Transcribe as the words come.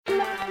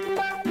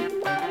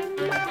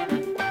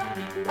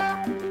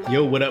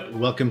Yo, what up?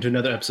 Welcome to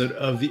another episode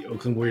of the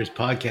Oakland Warriors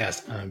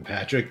podcast. I'm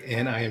Patrick,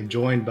 and I am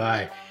joined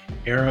by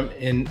Aram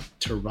in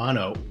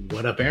Toronto.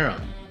 What up,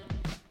 Aram?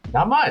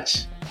 Not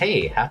much.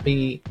 Hey,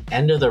 happy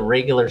end of the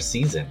regular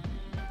season.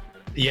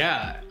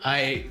 Yeah,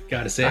 I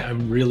gotta say,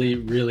 I'm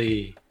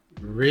really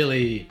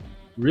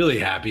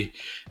happy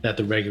that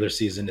the regular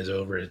season is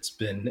over. It's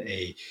been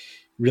a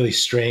really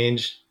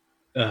strange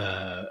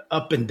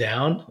up and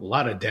down, a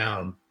lot of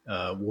down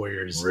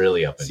Warriors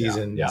really up and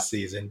season down.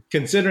 Season.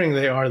 Considering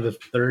they are the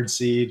third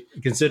seed,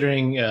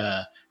 considering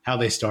how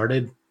they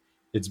started,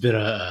 it's been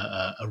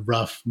a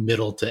rough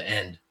middle to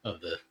end of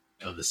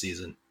the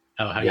season.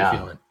 How are you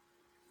feeling?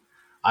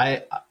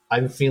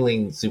 I'm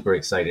feeling super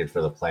excited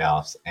for the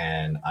playoffs,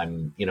 and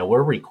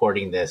we're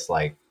recording this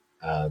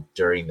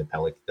during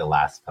the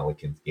last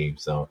Pelicans game.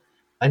 So,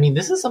 I mean,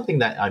 this is something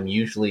that I'm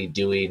usually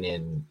doing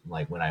in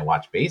when I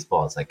watch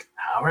baseball. It's like,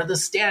 how are the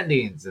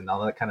standings and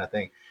all that kind of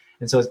thing.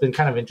 And so it's been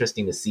kind of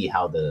interesting to see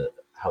how the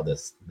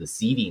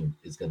seeding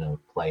is going to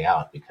play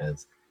out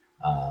because,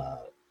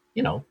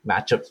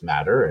 matchups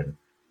matter, and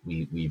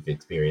we've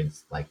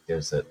experienced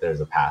there's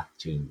a path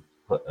to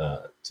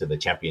the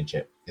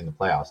championship in the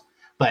playoffs.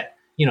 But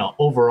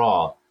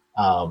overall,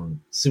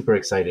 super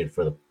excited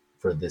for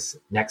this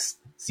next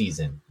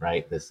season,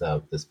 right? This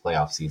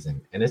playoff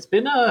season, and it's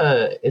been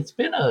a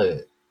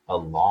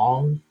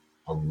long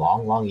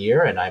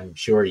year, and I'm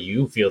sure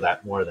you feel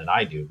that more than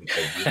I do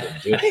because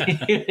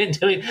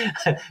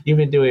you've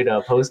been doing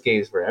post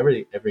games for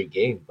every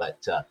game.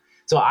 But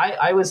so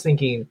I was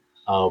thinking,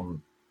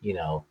 to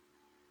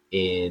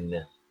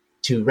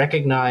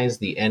recognize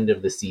the end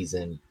of the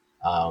season,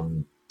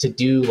 to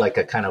do a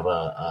kind of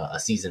a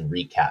season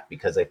recap,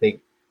 because I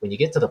think when you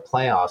get to the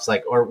playoffs,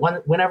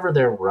 whenever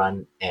their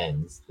run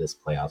ends this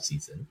playoff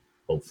season,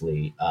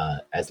 hopefully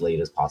as late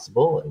as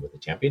possible with the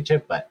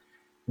championship, but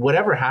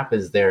whatever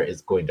happens there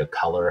is going to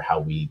color how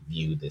we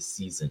view this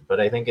season. But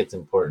I think it's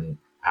important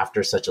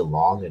after such a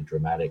long and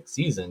dramatic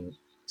season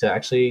to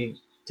actually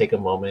take a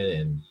moment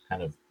and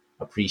kind of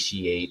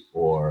appreciate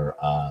or,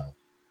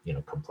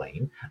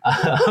 complain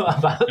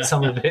about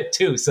some of it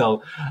too.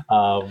 So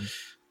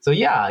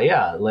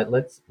yeah.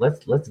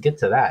 Let's get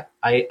to that.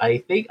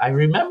 I think I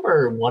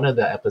remember one of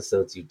the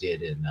episodes you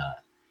did in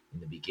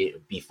the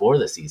beginning before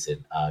the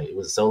season. It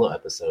was a solo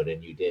episode,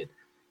 and you did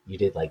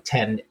like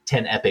 10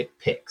 epic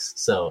picks.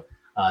 So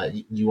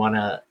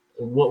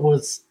what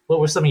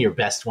were some of your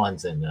best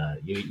ones? And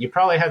you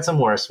probably had some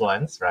worse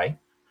ones, right?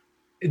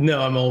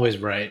 No, I'm always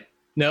right.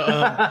 No,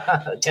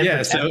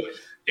 yeah. So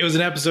it was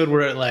an episode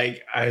where I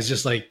was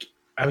just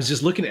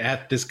looking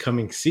at this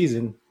coming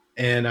season,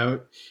 and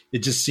it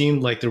just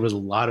seemed like there was a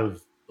lot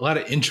of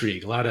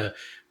intrigue, a lot of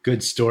good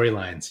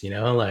storylines,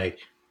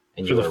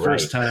 And for the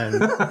first time.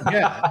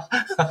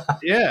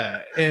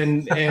 Yeah.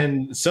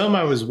 And some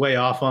I was way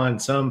off on,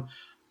 some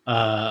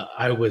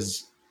I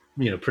was,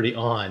 pretty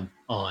on,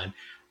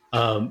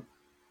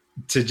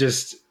 to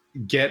just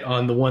get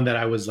on the one that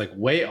I was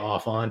way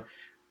off on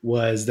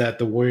was that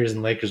the Warriors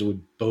and Lakers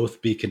would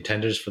both be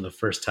contenders for the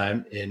first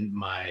time in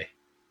my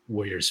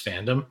Warriors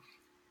fandom.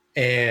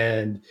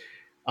 And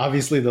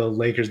obviously the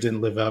Lakers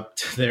didn't live up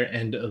to their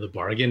end of the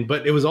bargain,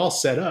 but it was all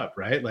set up,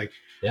 right?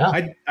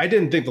 I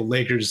didn't think the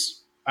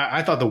Lakers,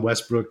 I thought the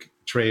Westbrook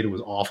trade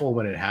was awful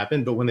when it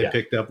happened, but when they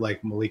picked up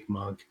Malik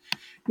Monk,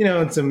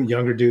 and some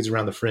younger dudes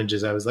around the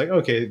fringes, I was like,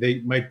 okay,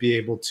 they might be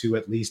able to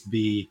at least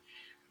be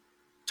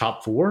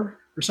top 4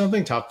 or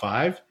something, top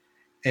 5.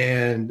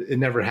 And it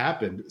never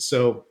happened.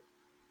 So,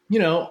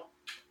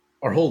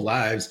 our whole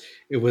lives,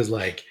 it was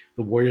like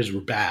the Warriors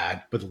were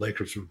bad, but the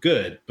Lakers were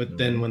good. But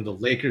then when the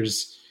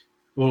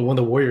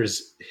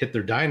Warriors hit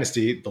their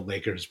dynasty, the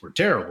Lakers were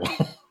terrible,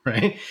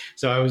 right?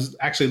 So I was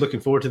actually looking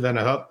forward to that.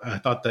 I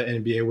thought the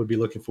NBA would be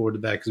looking forward to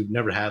that because we've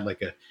never had a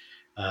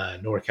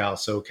NorCal,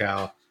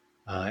 SoCal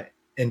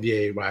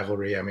NBA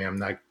rivalry. I mean, I'm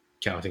not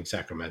counting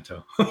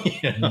Sacramento.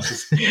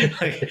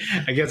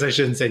 I guess I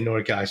shouldn't say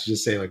NorCal. I should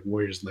just say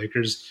Warriors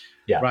Lakers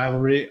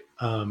rivalry.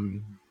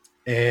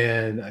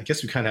 And I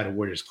guess we kind of had a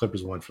Warriors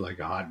Clippers one for a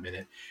hot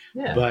minute.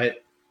 Yeah.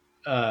 But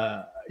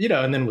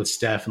and then with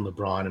Steph and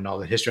LeBron and all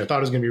the history, I thought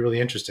it was going to be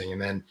really interesting.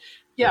 And then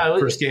the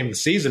first game of the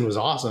season was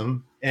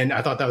awesome. And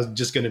I thought that was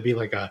just going to be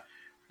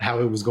how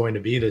it was going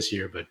to be this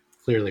year, but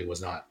clearly it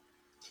was not.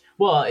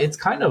 Well, it's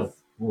kind of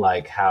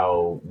like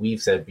how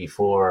we've said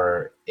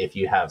before, if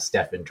you have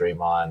Steph and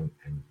Draymond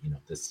and,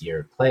 this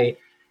year play,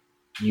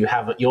 you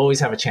always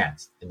have a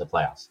chance in the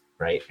playoffs,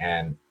 right?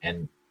 And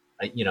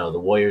the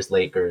Warriors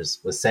Lakers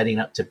was setting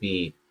up to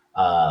be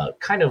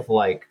kind of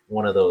like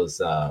one of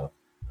those,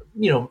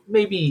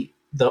 maybe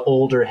the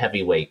older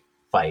heavyweight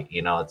fight,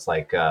 it's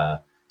like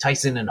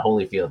Tyson and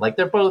Holyfield,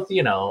 they're both,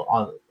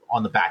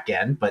 on the back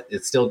end, but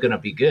it's still going to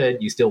be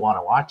good. You still want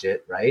to watch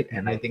it, right? Mm-hmm.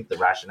 And I think the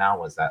rationale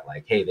was that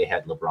hey, they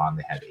had LeBron,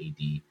 they had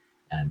AD,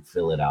 and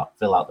fill out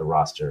the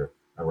roster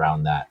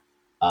around that.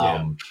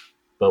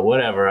 But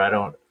whatever,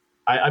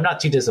 I'm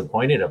not too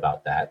disappointed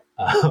about that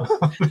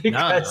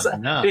because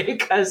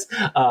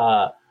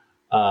I'll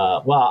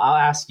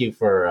ask you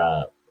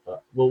for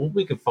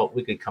we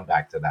could come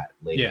back to that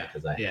later Yeah,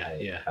 because I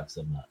yeah. have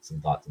some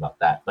thoughts about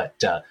that.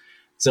 But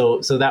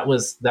so that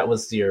was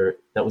your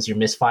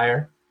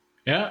misfire,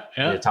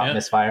 your top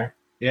misfire.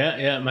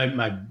 Yeah.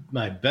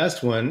 My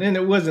best one, and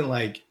it wasn't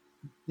like,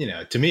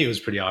 to me it was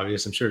pretty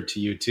obvious. I'm sure to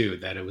you too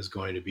that it was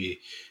going to be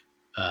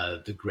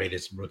the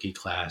greatest rookie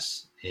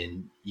class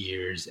in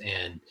years,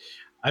 and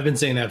I've been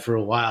saying that for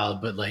a while.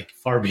 But like,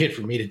 far be it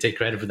for me to take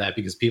credit for that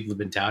because people have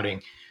been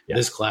touting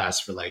this class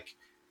for like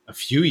a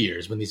few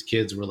years when these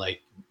kids were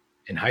like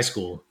in high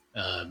school,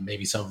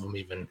 maybe some of them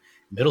even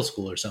middle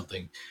school or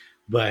something.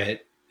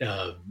 But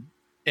and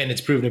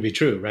it's proven to be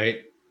true,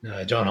 right?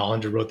 John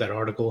Hollinger wrote that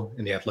article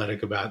in The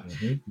Athletic about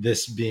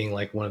this being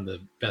like one of the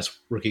best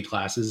rookie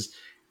classes.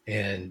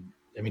 And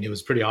I mean, it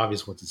was pretty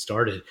obvious once it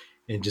started,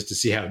 and just to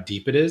see how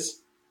deep it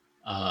is,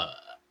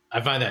 I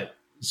find that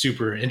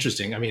super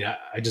interesting. I mean,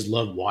 I just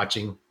love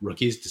watching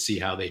rookies to see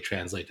how they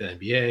translate to the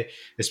NBA,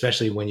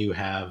 especially when you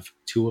have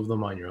two of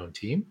them on your own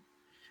team.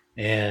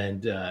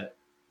 And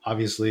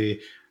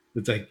obviously,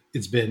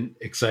 it's been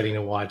exciting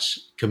to watch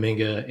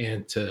Kuminga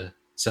and to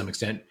some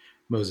extent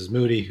Moses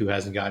Moody, who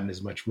hasn't gotten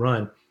as much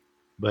run,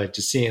 but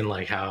just seeing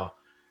like how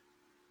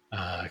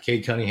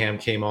Cade Cunningham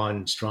came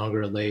on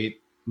stronger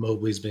late.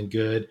 Mobley's been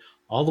good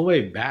all the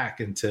way back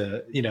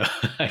into,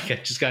 I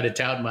just got to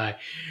tout my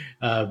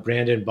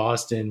Brandon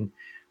Boston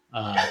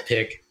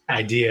pick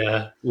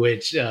idea,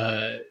 which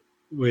a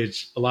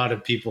lot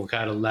of people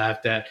kind of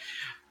laughed at.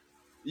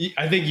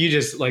 I think you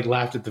just like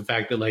laughed at the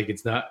fact that like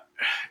it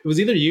was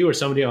either you or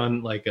somebody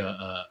on like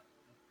a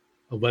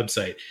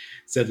website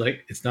said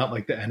like it's not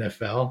like the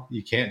NFL.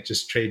 You can't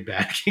just trade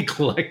back and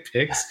collect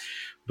picks.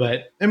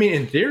 But I mean,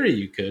 in theory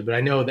you could, but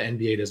I know the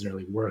NBA doesn't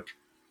really work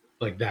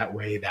like that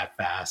way that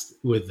fast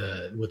with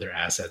their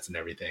assets and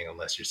everything,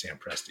 unless you're Sam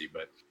Presti.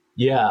 But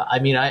yeah, I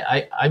mean,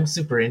 I'm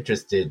super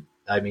interested.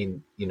 I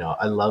mean,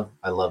 I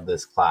love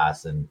this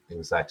class, and it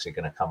was actually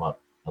going to come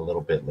up a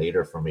little bit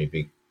later for me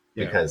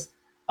because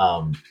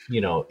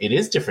it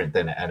is different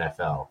than the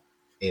NFL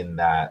in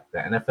that the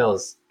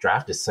NFL's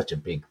draft is such a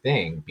big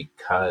thing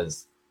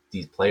because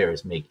these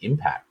players make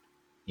impact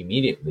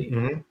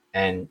immediately.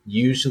 And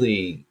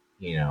usually,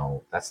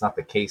 that's not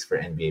the case for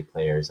NBA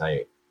players.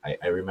 I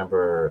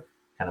remember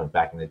kind of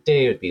back in the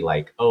day, it would be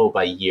like, oh,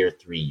 by year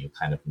 3, you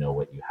kind of know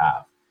what you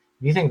have.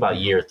 If you think about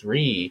year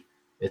 3,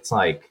 it's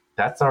like,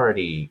 that's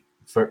already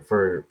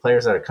for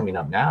players that are coming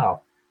up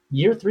now,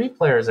 year 3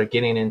 players are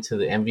getting into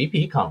the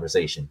MVP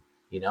conversation.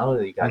 You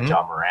got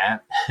Ja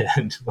Morant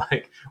and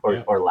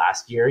or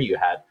last year you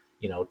had,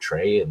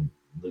 Trey and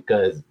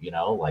Luka,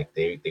 like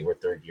they were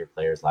 3rd year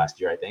players last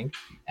year, I think.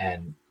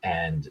 And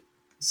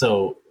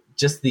so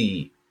just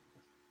the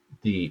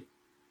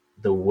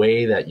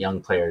way that young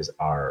players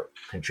are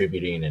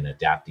contributing and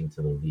adapting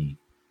to the league.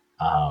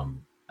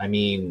 I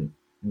mean,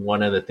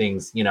 one of the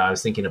things, I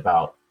was thinking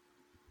about,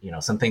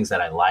 some things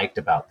that I liked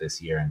about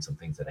this year and some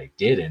things that I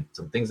didn't.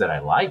 Some things that I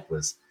liked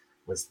was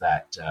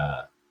that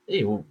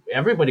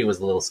everybody was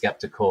a little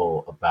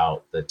skeptical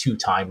about the 2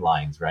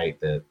 timelines, right?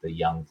 The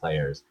young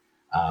players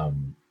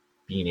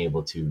being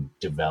able to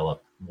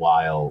develop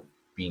while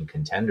being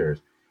contenders.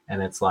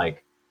 And it's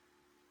like,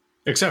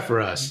 except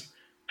for us.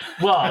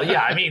 Well,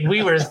 yeah, I mean,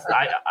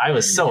 I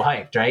was so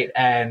hyped, right?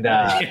 And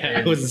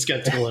I wasn't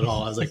skeptical at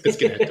all. I was like, this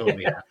could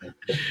totally happen.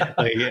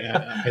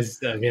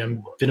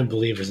 I've been a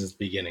believer since the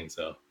beginning.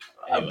 So,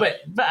 anyway.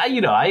 but I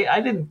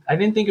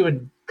didn't think it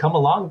would come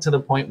along to the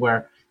point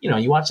where,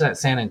 you watch that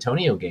San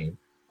Antonio game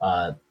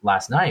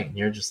last night, and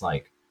you're just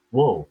like,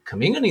 whoa,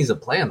 Kuminga needs to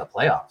play in the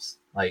playoffs.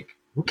 Like,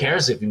 who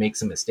cares if he makes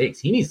some mistakes?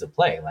 He needs to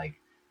play. Like,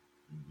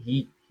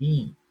 he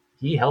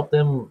helped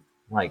them.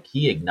 Like,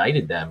 he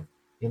ignited them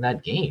in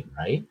that game,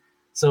 right?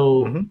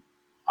 So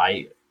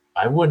I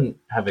wouldn't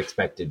have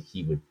expected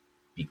he would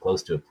be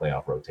close to a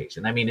playoff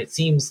rotation. I mean, it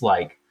seems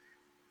like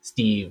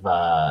Steve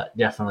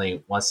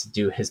definitely wants to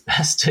do his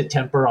best to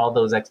temper all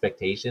those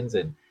expectations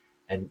and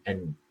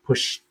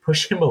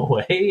push him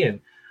away.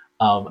 And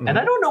and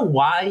I don't know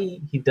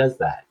why he does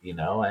that,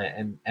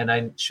 and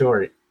I'm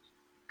sure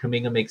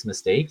Kuminga makes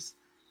mistakes,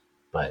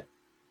 but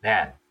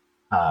man,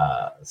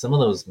 some of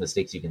those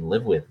mistakes you can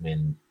live with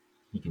when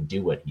he can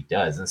do what he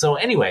does. And so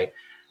anyway,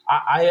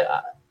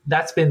 I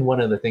that's been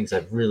one of the things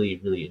I've really,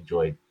 really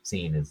enjoyed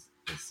seeing is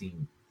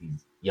seeing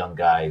these young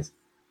guys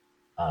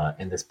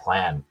and this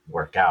plan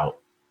work out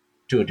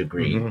to a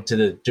degree, to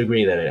the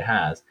degree that it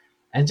has,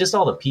 and just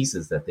all the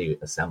pieces that they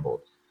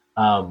assembled.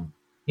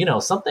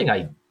 Something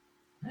I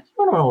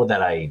don't know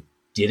that I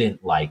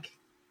didn't like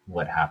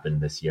what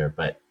happened this year,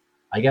 but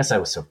I guess I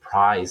was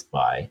surprised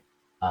by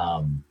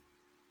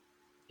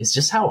is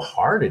just how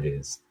hard it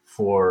is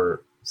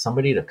for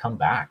somebody to come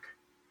back.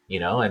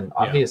 And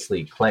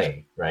obviously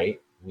Clay, right?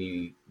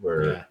 We've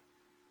been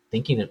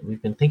thinking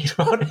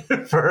about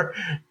it for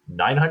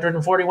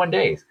 941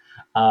 days.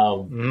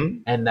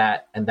 And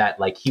that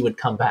like he would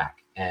come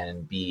back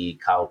and be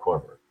Kyle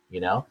Korver,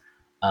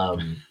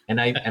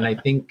 and I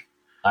think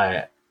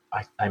I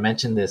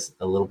mentioned this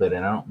a little bit,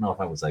 and I don't know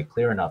if I was like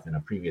clear enough in a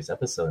previous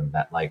episode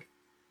that like,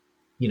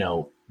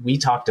 we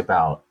talked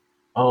about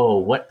oh,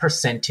 what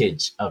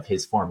percentage of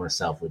his former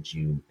self would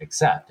you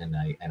accept? And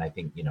I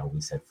think,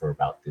 we said for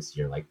about this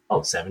year, like,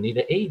 oh, 70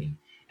 to 80.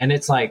 And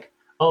it's like,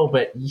 oh,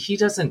 but he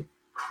doesn't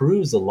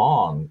cruise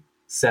along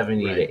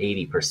 70 to Right.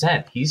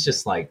 80%. He's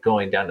just like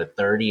going down to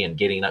 30 and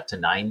getting up to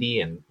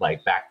 90 and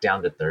like back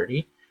down to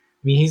 30. I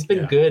mean, he's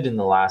been Yeah. good in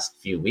the last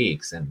few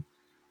weeks. And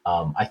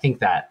I think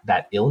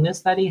that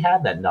illness that he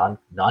had, that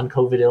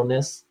non-COVID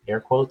illness, air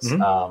quotes,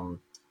 Mhm.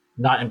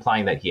 not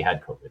implying that he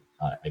had COVID.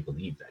 I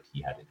believe that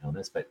he had an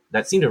illness, but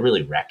that seemed to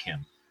really wreck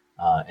him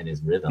and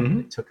his rhythm. And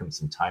Mhm. it took him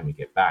some time to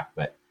get back.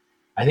 But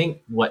I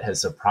think what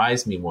has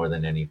surprised me more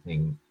than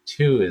anything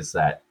too is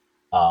that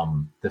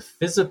the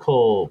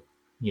physical,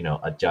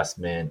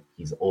 adjustment.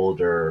 He's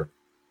older,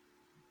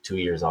 2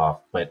 years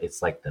off, but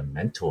it's like the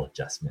mental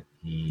adjustment.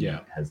 He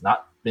Yeah. has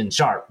not been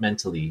sharp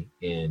mentally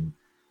in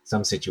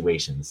some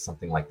situations.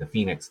 Something like the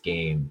Phoenix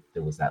game,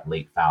 there was that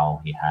late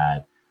foul he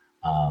had.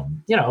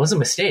 It was a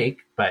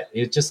mistake, but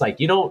it's just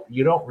like you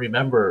don't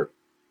remember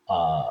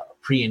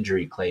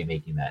pre-injury Clay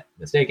making that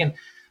mistake,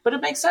 but it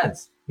makes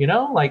sense.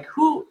 Like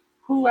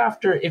who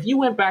after if you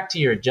went back to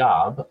your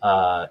job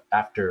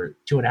after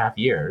 2.5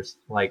 years,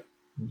 like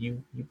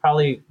you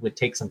probably would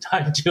take some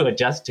time to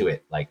adjust to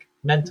it, like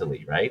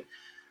mentally, right?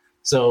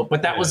 So,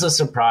 but that was Yeah. a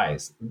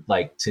surprise,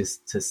 like to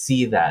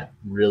see that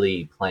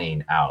really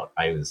playing out.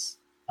 I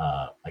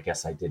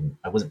guess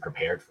I wasn't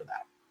prepared for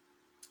that.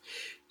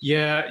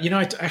 Yeah,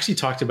 actually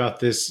talked about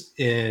this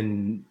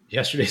in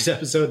yesterday's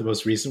episode, the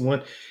most recent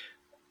one.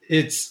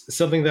 It's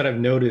something that I've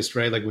noticed,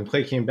 right? Like when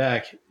Clay came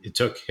back, it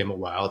took him a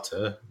while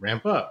to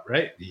ramp up,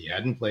 right? He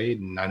hadn't played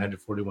in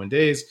 941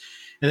 days,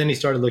 and then he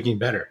started looking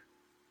better.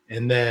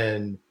 And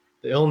then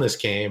the illness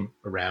came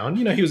around.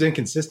 He was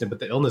inconsistent, but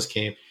the illness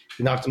came,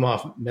 it knocked him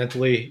off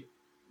mentally,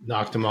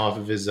 knocked him off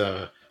of his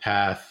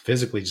path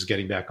physically, just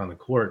getting back on the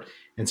court.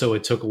 And so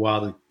it took a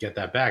while to get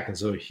that back. And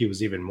so he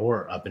was even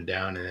more up and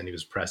down, and then he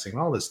was pressing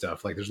all this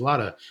stuff. Like there's a lot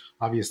of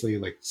obviously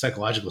like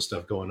psychological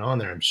stuff going on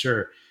there, I'm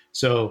sure.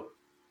 So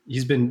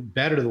he's been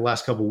better the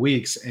last couple of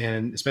weeks,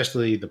 and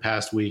especially the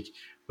past week.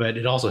 But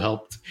it also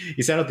helped.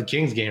 He sat out the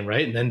Kings game,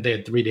 right? And then they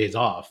had 3 days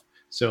off.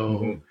 So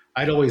Mm-hmm.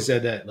 I'd always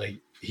said that like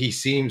it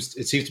seems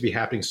to be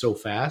happening so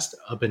fast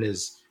up in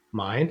his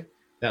mind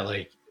that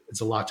like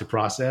it's a lot to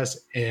process,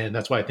 and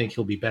that's why I think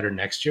he'll be better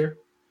next year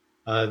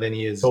than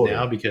he is Totally.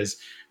 now, because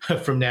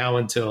from now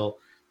until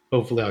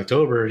hopefully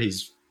October,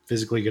 he's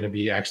physically going to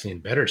be actually in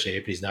better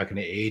shape. He's not going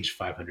to age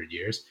 500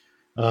 years.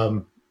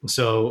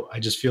 So I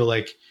just feel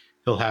like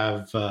he'll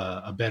have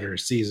a better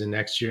season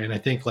next year. And I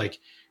think like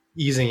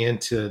easing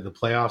into the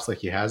playoffs like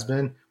he has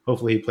been,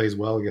 hopefully he plays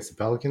well against the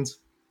Pelicans.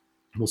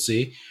 We'll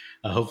see.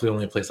 Hopefully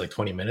only plays like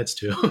 20 minutes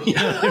too.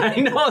 I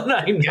know.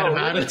 Get him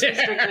out of there.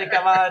 Strictly,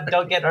 come on,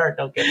 don't get hurt.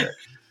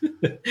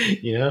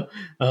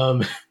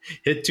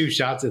 Hit 2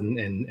 shots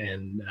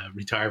and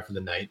retire for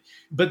the night.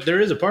 But there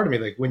is a part of me,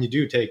 like when you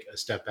do take a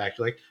step back,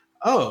 you're like,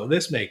 oh,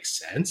 this makes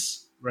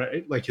sense,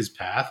 right? Like his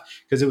path,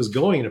 because it was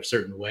going in a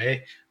certain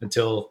way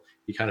until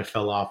he kind of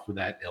fell off with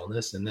that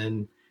illness. And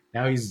then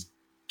now he's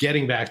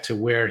getting back to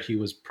where he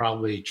was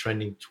probably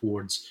trending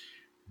towards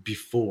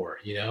before,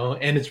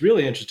 and it's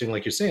really interesting,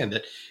 like you're saying,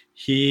 that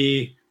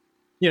he,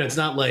 it's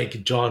not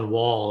like John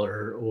Wall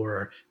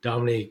or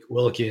Dominique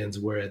Wilkins,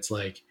 where it's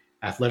like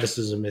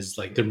athleticism is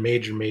like their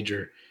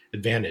major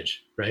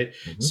advantage, right?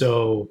 Mm-hmm.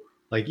 So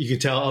like you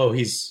could tell, oh,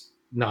 he's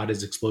not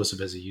as explosive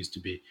as he used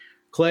to be.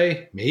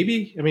 Clay,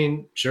 maybe. I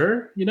mean,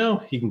 sure,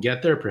 he can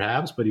get there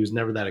perhaps, but he was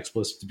never that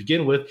explosive to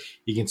begin with.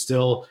 He can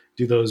still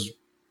do those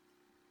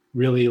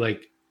really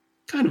like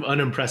kind of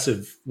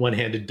unimpressive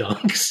one-handed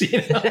dunks,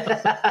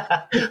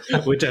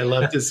 which I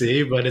love to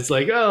see. But it's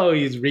like, oh,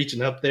 he's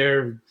reaching up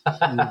there,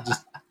 and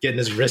just getting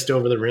his wrist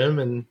over the rim,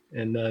 and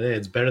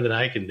it's better than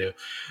I can do.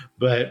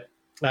 But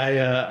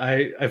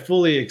I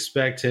fully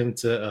expect him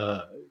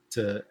to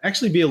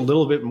actually be a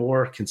little bit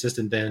more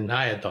consistent than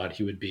I had thought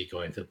he would be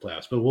going to the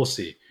playoffs. But we'll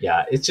see.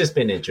 Yeah, it's just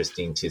been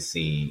interesting to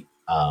see.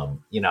 I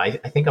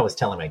think I was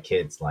telling my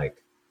kids,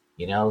 like,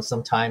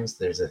 sometimes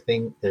there's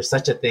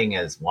such a thing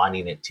as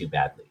wanting it too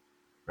badly,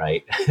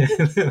 right?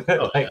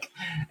 Like,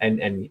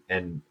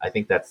 and I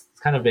think that's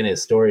kind of been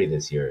his story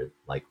this year,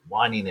 like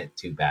wanting it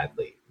too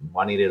badly,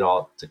 wanting it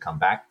all to come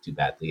back too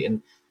badly,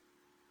 and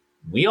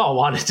we all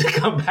want it to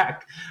come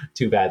back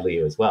too badly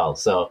as well.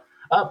 So,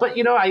 but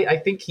I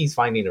think he's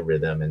finding a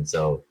rhythm, and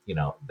so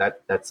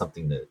that's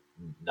something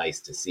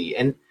nice to see.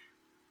 And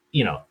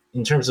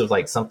in terms of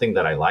like something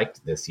that I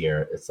liked this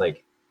year, it's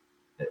like,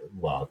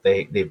 well,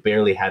 they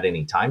barely had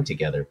any time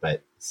together,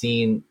 but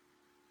seeing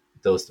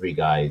those 3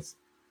 guys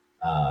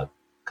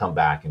come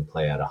back and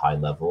play at a high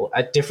level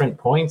at different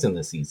points in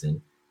the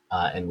season,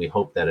 and we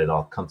hope that it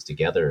all comes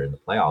together in the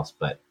playoffs.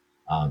 But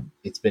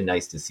it's been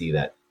nice to see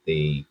that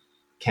they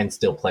can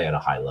still play at a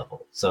high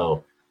level.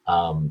 So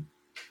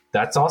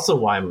that's also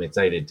why I'm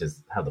excited to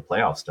have the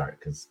playoffs start,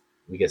 because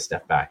we get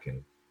Steph back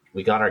and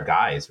we got our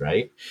guys,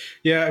 right?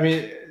 Yeah, I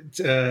mean,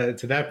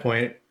 to that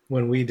point,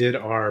 when we did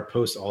our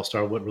post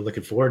All-Star, what we're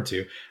looking forward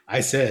to,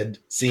 I said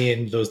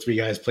seeing those 3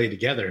 guys play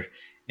together.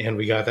 and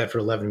we got that for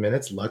 11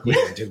 minutes. Luckily,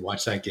 I did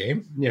watch that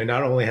game.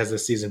 Not only has the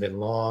season been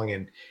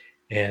long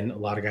and a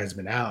lot of guys have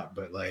been out,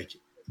 but like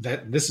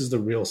that, this is the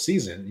real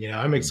season.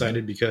 I'm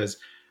excited because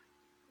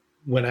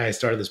when I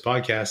started this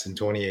podcast in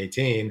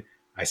 2018,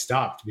 I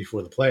stopped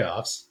before the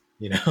playoffs,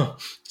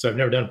 so I've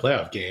never done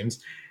playoff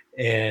games,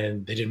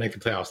 and they didn't make the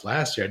playoffs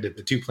last year. I did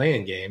the 2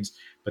 play-in games,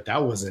 but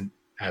that wasn't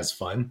as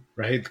fun,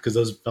 right? Because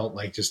those felt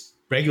like just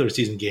regular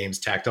season games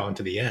tacked on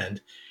to the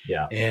end.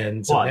 Yeah.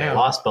 And so now, I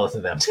lost both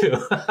of them too.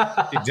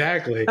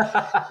 Exactly.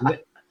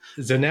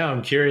 So now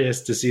I'm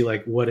curious to see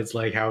like what it's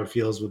like, how it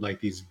feels with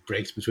like these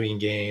breaks between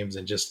games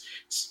and just,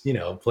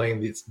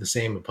 playing the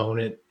same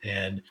opponent,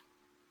 and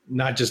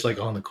not just like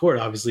on the court,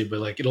 obviously, but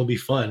like it'll be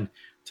fun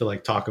to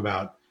like talk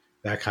about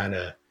that kind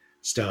of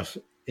stuff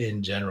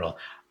in general.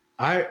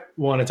 I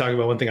want to talk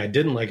about one thing I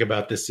didn't like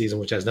about this season,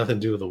 which has nothing to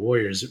do with the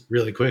Warriors,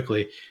 really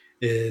quickly,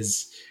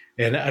 is,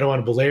 and I don't want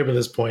to belabor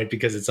this point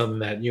because it's something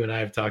that you and I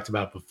have talked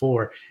about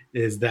before,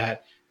 is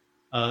that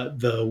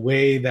the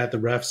way that the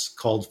refs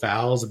called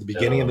fouls at the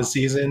beginning of the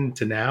season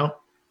to now,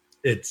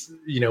 it's,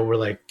 we're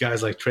like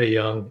guys like Trae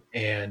Young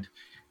and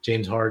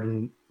James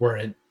Harden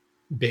weren't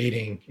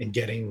baiting and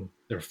getting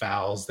their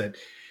fouls, that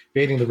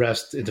baiting the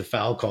refs into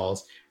foul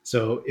calls.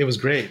 So it was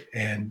great.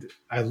 And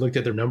I looked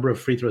at their number of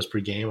free throws per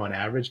game on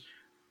average.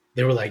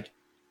 They were like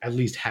at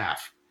least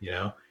half,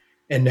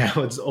 and now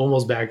it's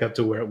almost back up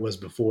to where it was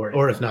before,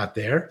 or if not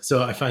there.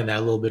 So I find that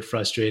a little bit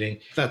frustrating.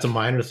 That's a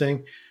minor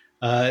thing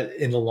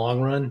in the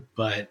long run,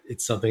 but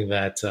it's something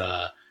that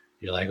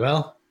you're like,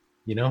 well,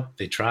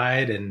 they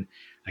tried, and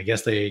I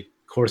guess they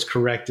course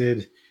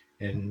corrected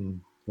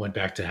and went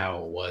back to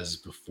how it was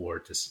before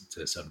to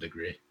some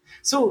degree.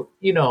 So,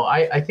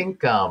 I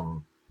think,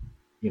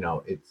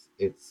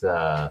 it's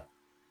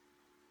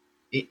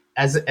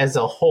as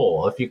a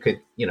whole, if you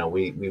could,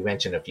 we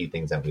mentioned a few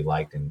things that we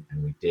liked and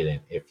we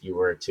didn't. If you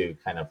were to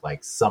kind of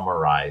like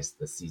summarize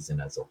the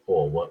season as a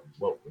whole, what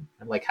would,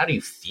 like, how do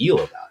you feel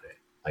about it?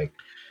 Like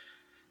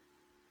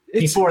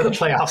before the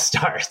playoff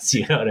starts,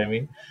 you know what I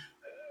mean?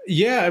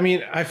 Yeah. I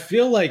mean, I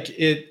feel like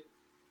it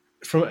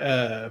from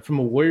a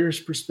Warriors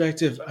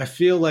perspective, I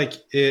feel like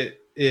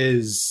it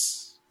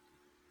is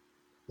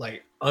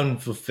like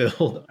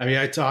unfulfilled. I mean,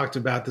 I talked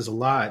about this a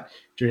lot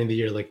during the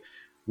year, like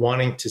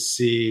wanting to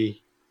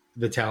see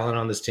the talent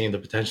on this team, the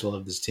potential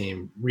of this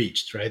team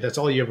reached, right? That's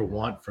all you ever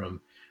want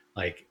from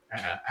like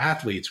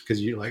athletes,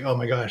 because you're like, oh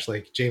my gosh,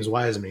 like James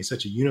Wiseman, he's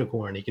such a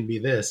unicorn. He can be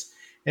this.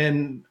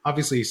 And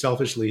obviously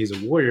selfishly, he's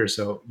a Warrior.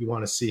 So you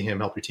want to see him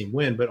help your team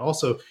win, but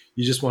also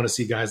you just want to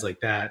see guys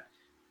like that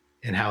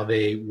and how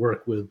they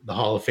work with the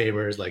Hall of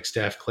Famers like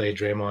Steph, Clay,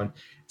 Draymond,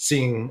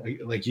 seeing,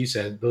 like you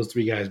said, those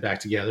 3 guys back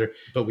together.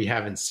 But we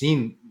haven't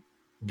seen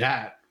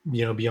that,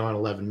 beyond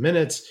 11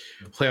 minutes.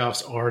 The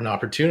playoffs are an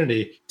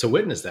opportunity to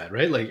witness that,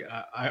 right? Like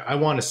I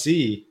want to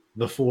see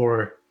the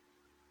 4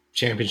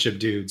 championship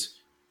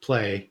dudes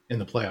play in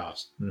the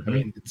playoffs. Mm-hmm. I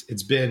mean,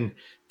 it's been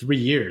 3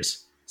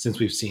 years since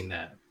we've seen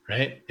that,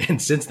 right?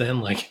 And since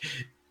then, like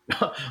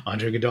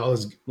Andre Iguodala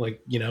has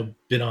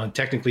been on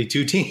technically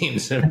 2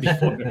 teams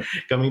before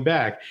coming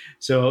back.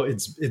 So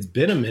it's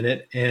been a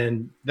minute,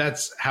 and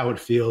that's how it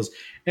feels.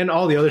 And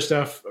all the other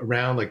stuff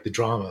around, like the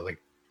drama,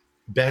 like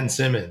Ben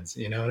Simmons,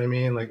 you know what I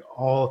mean? Like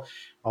all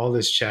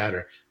this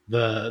chatter,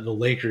 the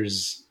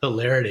Lakers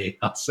hilarity,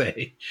 I'll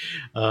say.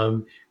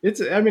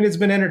 It's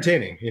been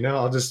entertaining,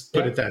 I'll just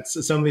put it that.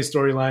 So some of these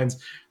storylines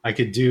I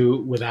could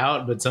do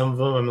without, but some of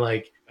them I'm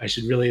like, I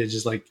should really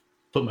just like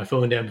put my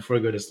phone down before I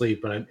go to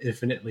sleep, but I'm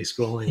infinitely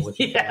scrolling.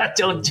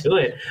 Don't do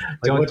it.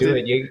 Don't do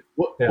it.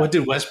 What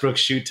did Westbrook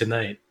shoot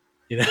tonight?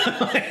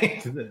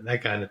 That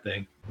kind of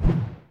thing.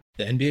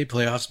 The NBA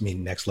playoffs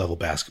mean next level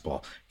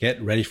basketball.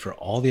 Get ready for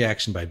all the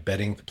action by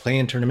betting the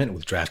play-in tournament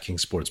with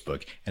DraftKings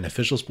Sportsbook, an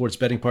official sports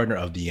betting partner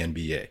of the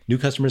NBA. New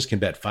customers can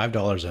bet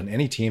 $5 on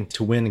any team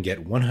to win and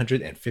get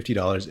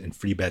 $150 in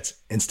free bets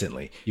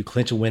instantly. You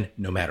clinch a win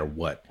no matter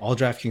what. All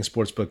DraftKings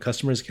Sportsbook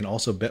customers can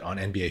also bet on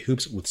NBA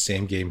hoops with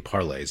same-game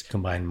parlays.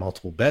 Combine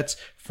multiple bets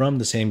from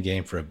the same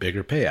game for a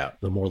bigger payout.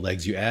 The more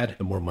legs you add,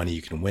 the more money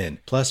you can win.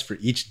 Plus, for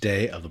each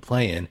day of the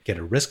play-in, get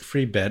a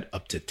risk-free bet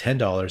up to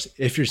 $10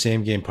 if your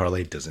same-game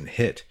parlay doesn't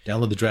hit.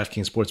 Download the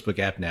DraftKings Sportsbook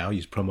app now.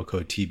 Use promo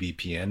code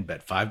TBPN.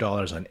 Bet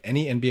 $5 on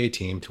any NBA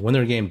team to win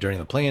their game during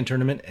the play-in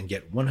tournament and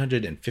get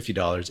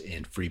 $150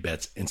 in free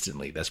bets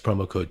instantly. That's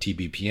promo code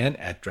TBPN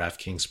at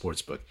DraftKings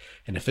Sportsbook,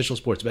 an official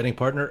sports betting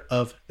partner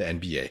of the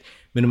NBA.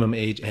 Minimum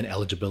age and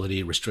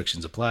eligibility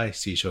restrictions apply.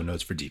 See show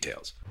notes for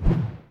details.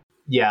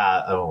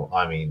 Yeah. Oh,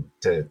 I mean,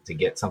 to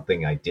get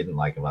something I didn't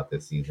like about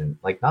this season,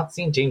 like not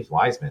seeing James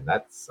Wiseman,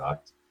 that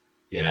sucked.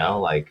 Yeah.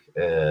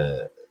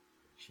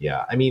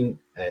 I mean,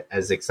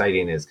 as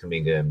exciting as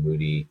Kuminga and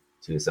Moody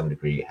to some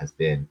degree has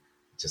been,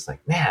 just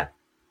like, man,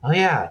 oh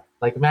yeah,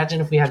 like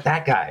imagine if we had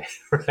that guy,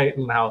 right?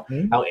 And how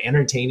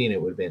entertaining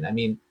it would have been. I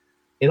mean,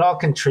 it all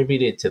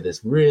contributed to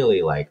this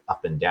really like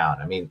up and down.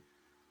 I mean,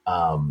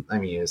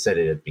 you said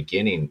it at the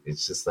beginning.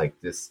 It's just like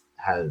this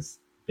has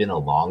been a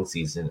long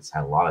season. It's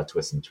had a lot of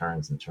twists and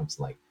turns in terms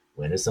of like,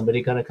 when is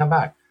somebody going to come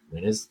back?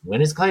 When is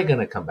Clay going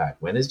to come back?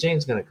 When is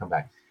James going to come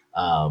back?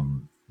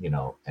 And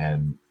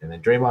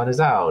then Draymond is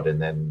out,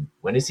 and then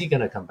when is he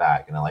going to come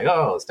back? And I'm like,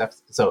 oh, Steph.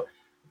 So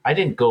I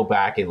didn't go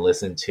back and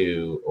listen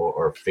to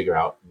or figure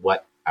out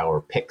what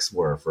our picks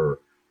were for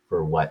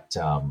what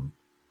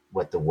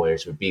the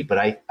Warriors would be, but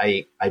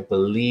I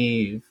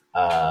believe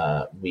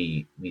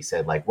we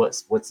said like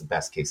what's the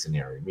best case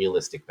scenario,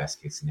 realistic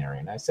best case scenario,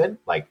 and I said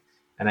like,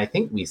 and I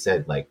think we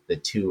said like the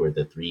 2 or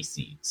the 3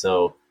 seed.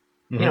 So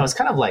it's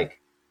kind of like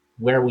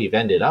where we've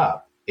ended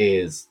up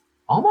is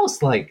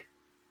almost like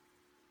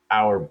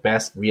our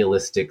best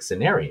realistic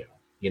scenario.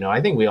 I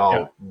think we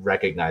all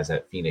recognize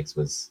that Phoenix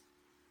was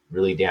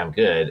really damn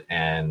good,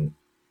 and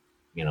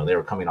they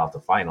were coming off the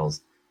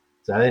finals,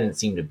 so that didn't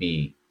seem to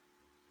be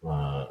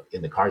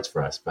in the cards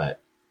for us.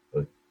 But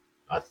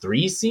a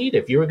 3 seed,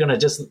 if you were gonna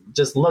just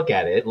look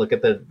at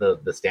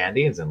the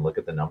standings and look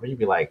at the numbers, you'd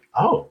be like,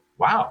 oh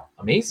wow,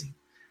 amazing,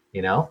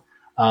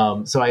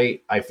 So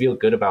I feel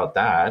good about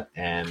that,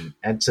 and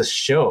to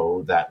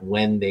show that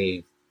when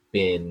they've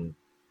been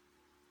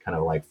kind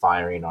of like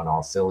firing on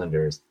all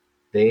cylinders,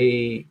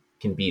 they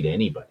can beat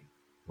anybody.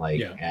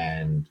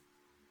 And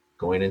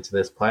going into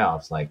this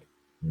playoffs, like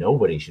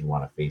nobody should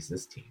want to face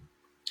this team.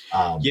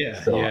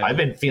 I've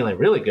been feeling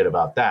really good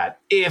about that.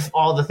 If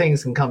all the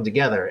things can come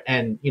together,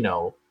 and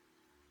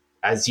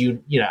as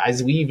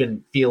we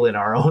even feel in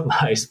our own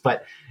lives,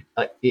 but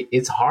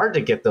it's hard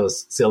to get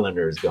those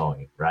cylinders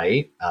going,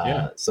 right?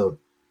 So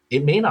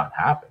it may not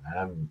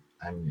happen.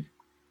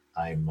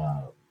 I'm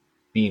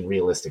being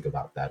realistic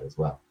about that as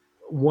well.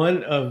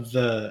 One of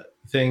the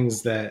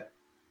things that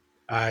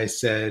I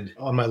said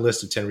on my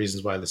list of 10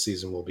 reasons why the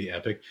season will be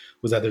epic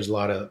was that there's a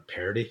lot of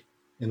parity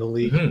in the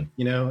league.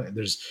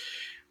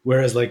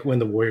 Whereas like when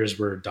the Warriors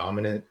were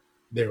dominant,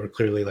 they were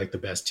clearly like the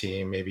best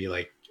team. Maybe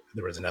like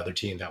there was another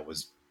team that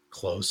was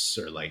close,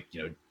 or like,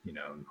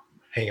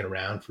 hanging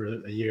around for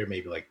a year,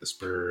 maybe like the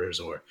Spurs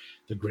or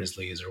the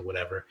Grizzlies or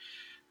whatever.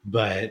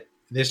 But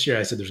this year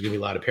I said there's going to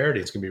be a lot of parity.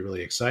 It's going to be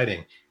really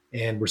exciting.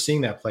 And we're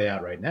seeing that play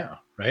out right now,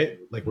 right?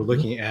 Like we're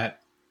looking at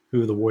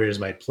who the Warriors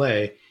might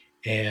play,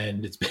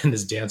 and it's been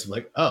this dance of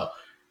like, oh,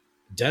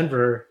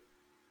 Denver,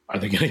 are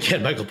they going to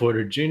get Michael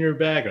Porter Jr.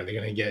 back? Are they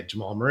going to get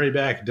Jamal Murray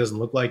back? It doesn't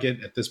look like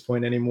it at this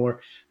point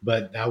anymore,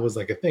 but that was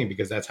like a thing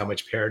because that's how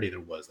much parity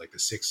there was. Like the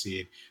 6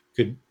 seed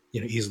could,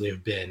 easily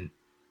have been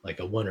like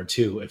a 1 or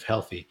 2 if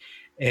healthy.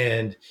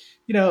 And,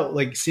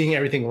 like seeing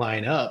everything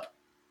line up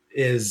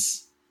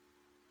is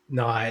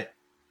not,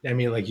 I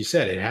mean, like you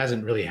said, it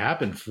hasn't really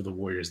happened for the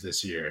Warriors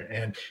this year.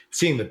 And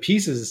seeing the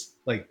pieces,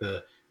 like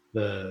the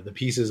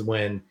pieces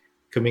when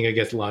Kuminga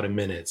gets a lot of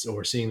minutes,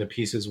 or seeing the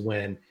pieces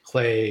when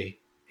Klay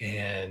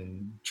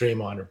and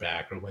Draymond are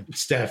back, or when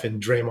Steph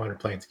and Draymond are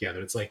playing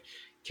together. It's like,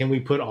 can we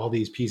put all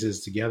these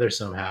pieces together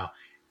somehow?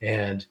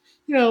 And,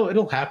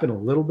 it'll happen a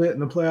little bit in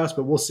the playoffs,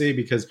 but we'll see,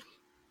 because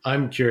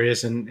I'm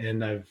curious,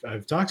 and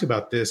I've talked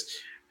about this,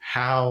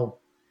 how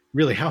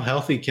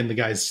healthy can the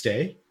guys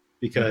stay?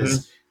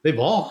 Because they've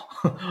all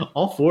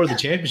 4 of the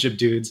championship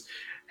dudes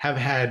have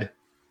had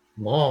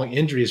long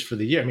injuries for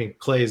the year. I mean,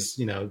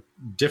 Klay's,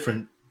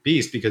 different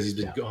beast because he's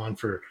been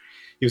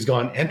he was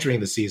gone entering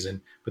the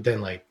season, but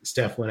then like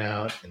Steph went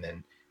out, and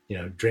then,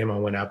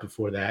 Draymond went out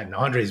before that, and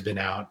Andre's been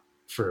out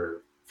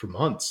for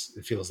months,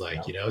 it feels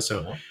like,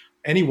 so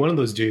any one of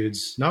those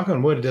dudes, knock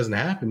on wood, it doesn't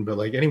happen, but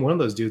like any one of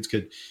those dudes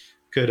could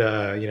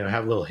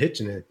have a little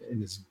hitch in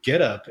his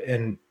get up.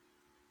 And,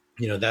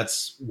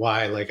 that's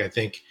why, like, I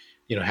think,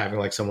 having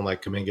like someone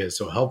like Kuminga is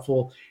so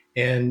helpful.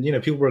 And,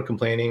 people were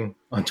complaining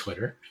on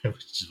Twitter,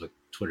 which is what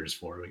Twitter's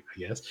for, I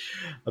guess,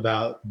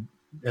 about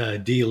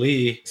D.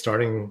 Lee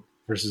starting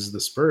versus the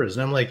Spurs.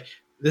 And I'm like,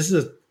 this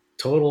is a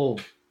total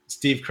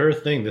Steve Kerr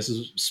thing. This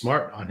is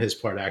smart on his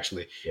part,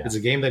 actually. Yeah. It's a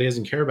game that he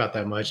doesn't care about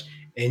that much,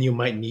 and you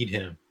might need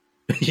him.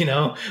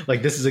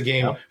 Like this is a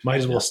game, might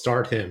as well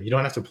start him. You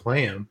don't have to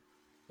play him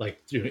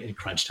like in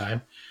crunch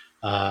time.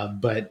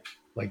 But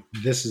like,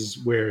 this is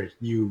where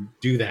you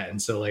do that. And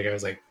so like, I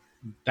was like,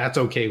 that's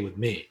okay with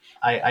me.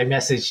 I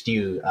messaged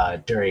you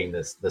during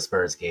the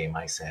Spurs game.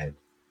 I said,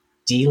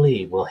 D.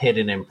 Lee will hit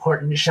an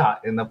important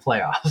shot in the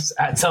playoffs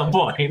at some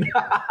point.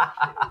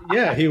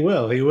 Yeah, he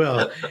will. He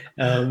will.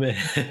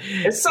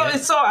 It's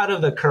so out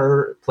of the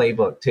Kerr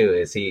playbook too.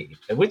 Is he?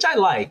 Which I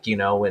like.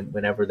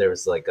 Whenever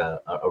there's like a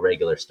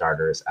regular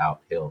starter is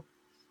out, he'll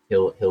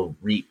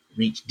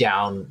reach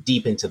down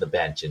deep into the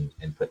bench and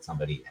put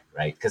somebody in,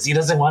 right? Because he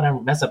doesn't want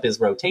to mess up his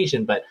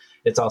rotation, but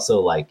it's also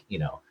like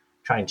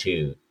trying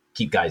to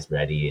keep guys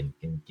ready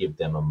and give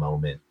them a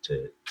moment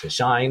to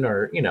shine,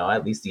 or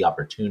at least the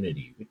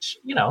opportunity, which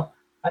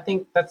I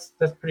think that's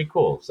pretty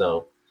cool.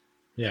 So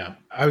yeah,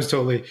 I was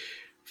totally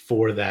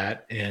for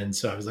that. And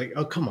so I was like,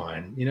 oh, come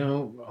on,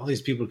 all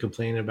these people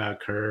complaining about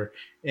Kerr,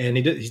 and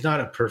he's not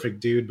a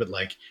perfect dude, but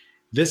like,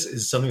 this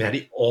is something that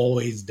he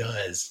always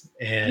does.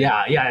 And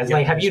yeah, it's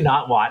like, have you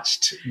not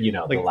watched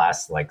like, the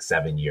last like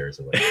 7 years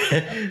or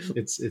whatever?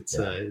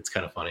 It's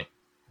kind of funny.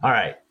 All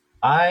right,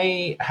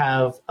 I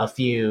have a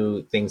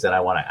few things that I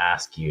want to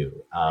ask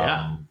you.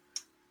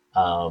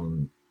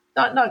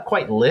 Not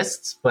quite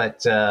lists,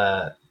 but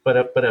a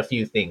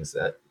few things,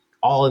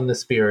 all in the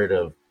spirit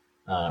of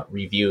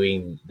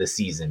reviewing the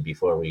season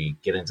before we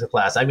get into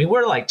class. I mean,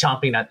 we're like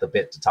chomping at the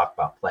bit to talk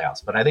about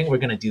playoffs, but I think we're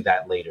going to do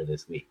that later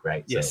this week,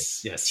 right?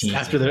 Yes.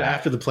 After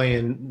the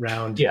play-in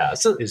round,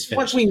 So is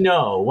finished.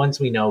 once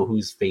we know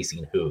who's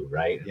facing who,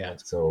 right? Yeah.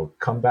 So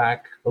come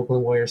back,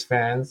 Oakland Warriors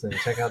fans, and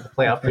check out the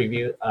playoff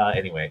preview.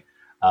 Anyway,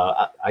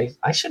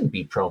 I shouldn't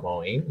be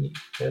promoting.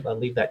 I'll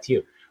leave that to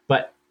you.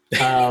 But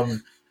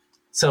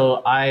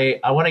so I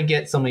want to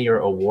get some of your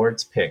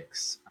awards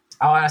picks.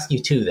 I'll ask you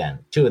two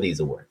of these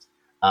awards.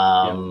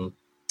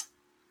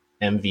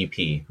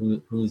 MVP.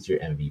 Who's your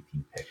MVP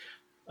pick?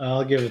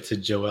 I'll give it to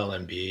Joel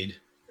Embiid.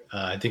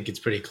 I think it's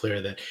pretty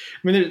clear that,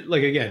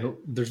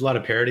 there's a lot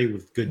of parity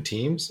with good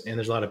teams and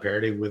there's a lot of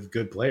parity with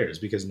good players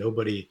because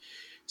nobody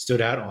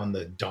stood out on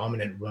the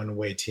dominant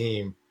runaway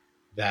team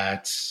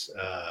that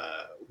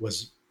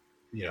was,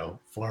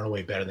 far and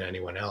away better than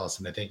anyone else.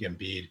 And I think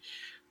Embiid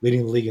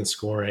leading the league in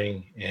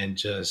scoring and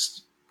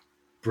just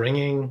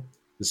bringing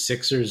the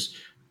Sixers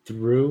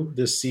through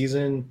this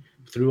season,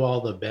 through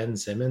all the Ben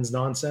Simmons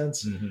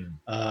nonsense.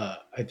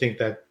 I think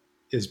that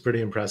is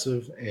pretty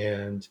impressive.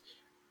 And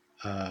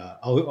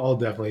I'll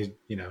definitely,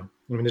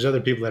 there's other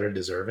people that are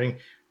deserving,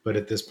 but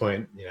at this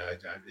point,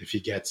 if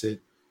he gets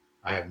it,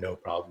 I have no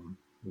problem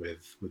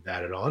with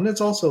that at all. And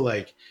it's also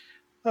like,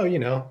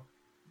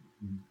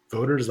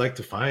 voters like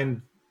to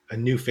find a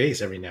new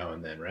face every now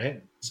and then,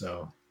 right?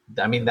 So,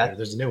 I mean,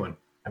 there's a new one.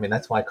 I mean,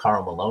 that's why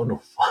Karl Malone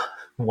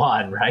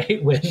won,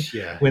 right?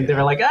 When they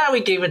were like,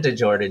 we gave it to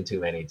Jordan too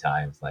many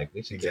times. Like,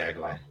 we should give it to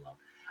Karl Malone.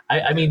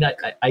 I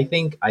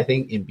think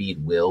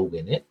Embiid will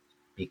win it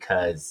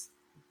because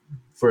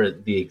for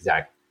the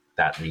exact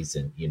that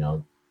reason,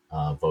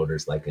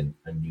 voters like a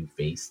new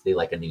face. They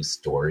like a new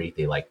story.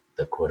 They like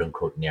the quote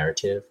unquote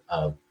narrative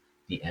of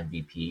the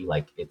MVP.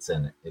 Like it's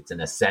an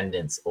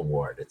ascendance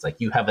award. It's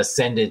like you have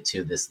ascended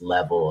to this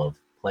level of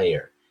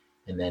player.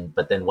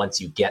 But then once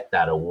you get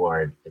that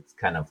award, it's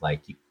kind of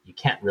like you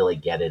can't really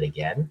get it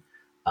again.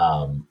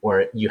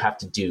 Or you have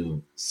to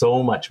do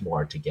so much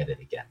more to get it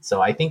again.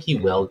 So I think he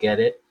will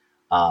get it.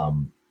 But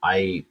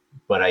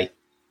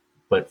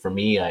for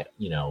me,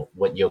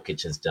 what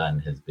Jokic has done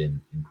has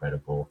been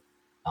incredible.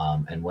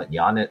 And what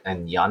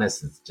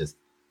Giannis is just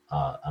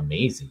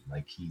amazing.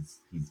 Like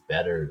he's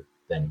better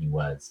than he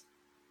was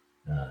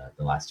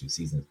the last two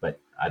seasons, but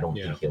I don't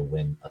think he'll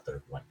win a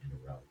third one in a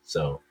row.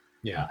 So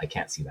I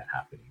can't see that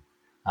happening.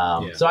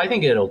 So I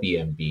think it'll be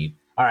Embiid.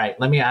 All right,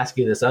 let me ask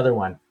you this other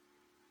one,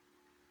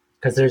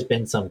 because there's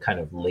been some kind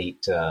of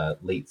late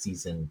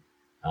season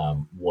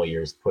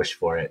Warriors push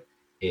for it,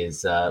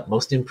 is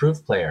most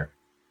improved player.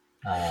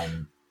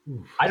 I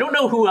don't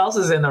know who else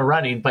is in the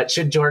running, but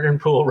should Jordan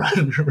Poole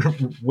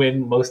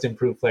win most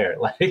improved player?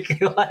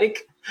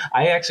 Like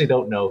I actually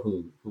don't know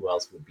who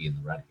else would be in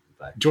the running.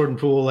 But Jordan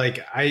Poole,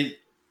 I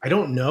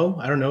don't know.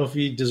 I don't know if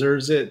he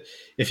deserves it.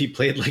 If he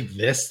played like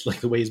this,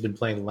 like the way he's been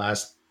playing the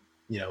last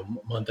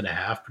month and a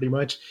half, pretty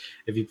much.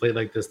 If he played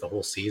like this the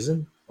whole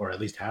season, or at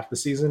least half the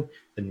season,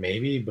 then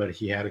maybe. But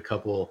he had a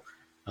couple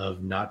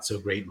of not so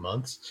great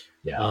months.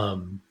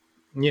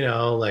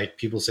 Like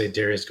people say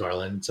Darius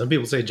Garland. Some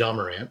people say John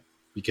Morant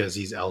because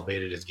he's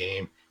elevated his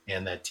game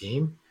and that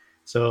team.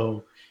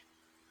 So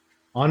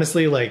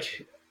honestly,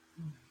 like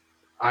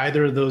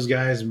either of those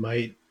guys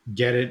might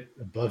get it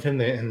above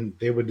him and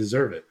they would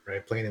deserve it,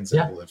 right? Plain and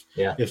simple.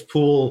 If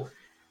Poole,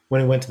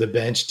 when he went to the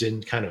bench,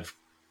 didn't kind of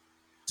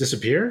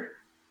disappear,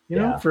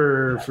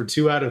 for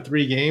 2 out of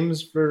 3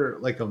 games for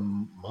like a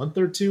month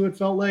or two, it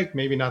felt like,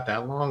 maybe not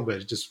that long, but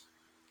it just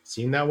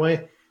seemed that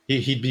way.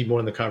 He'd be more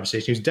in the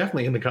conversation. He was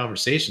definitely in the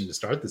conversation to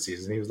start the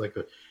season. He was like,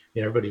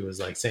 everybody was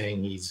like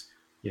saying he's,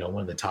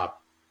 one of the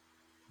top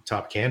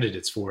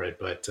candidates for it.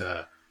 But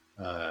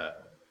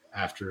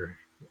after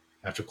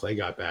Clay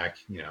got back,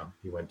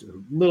 he went to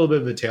a little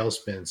bit of a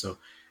tailspin. So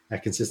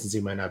that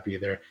consistency might not be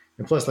there.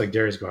 And plus, like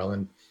Darius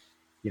Garland,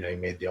 he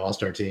made the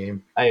All-Star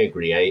team. I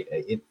agree.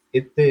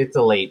 It's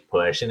a late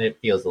push and it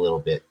feels a little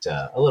bit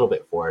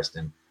forced.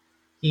 And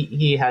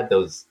he had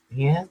those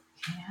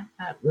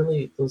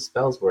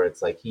spells where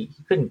it's like he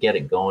couldn't get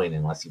it going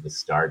unless he was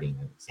starting.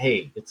 And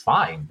it's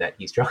fine that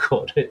he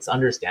struggled. It's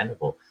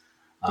understandable.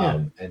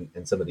 And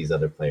some of these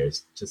other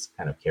players just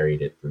kind of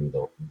carried it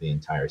through the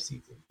entire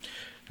season.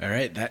 All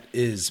right, that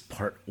is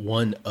part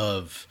 1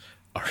 of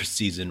our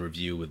season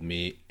review with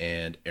me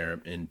and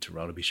Aram in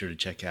Toronto. Be sure to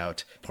check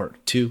out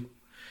part 2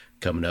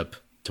 coming up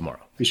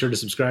tomorrow. Be sure to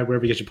subscribe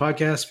wherever you get your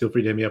podcasts. Feel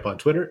free to hit me up on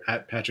Twitter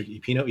at Patrick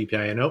Epino,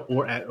 EPINO,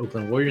 or at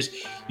Oakland Warriors.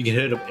 You can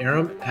hit up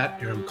Aram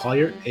at Aram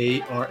Collier,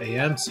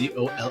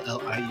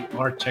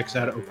 ARAMCOLLIER. Check us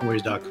out at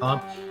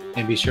oaklandwarriors.com.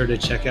 And be sure to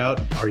check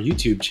out our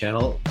YouTube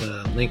channel.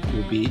 The link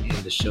will be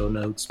in the show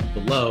notes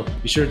below.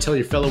 Be sure to tell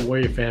your fellow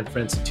Warrior fan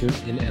friends to tune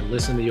in and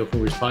listen. The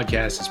Oakland Warriors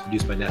podcast is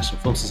produced by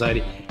National Film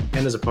Society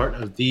and is a part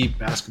of the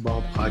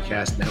Basketball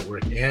Podcast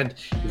Network. And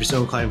if you're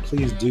so inclined,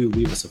 please do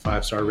leave us a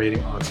 5-star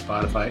rating on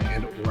Spotify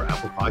and or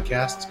Apple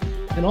Podcasts.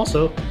 And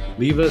also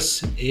leave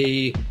us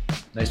a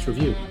nice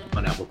review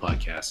on Apple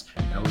Podcasts.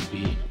 That would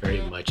be very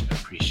much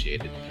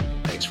appreciated.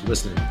 Thanks for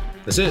listening.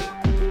 That's it.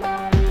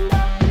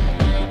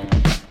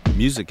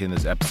 Music in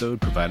this episode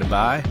provided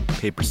by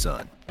Paper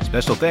Sun.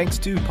 Special thanks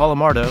to Paul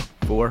Amardo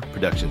for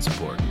production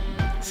support.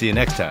 See you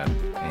next time,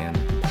 and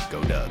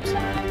go Dubs.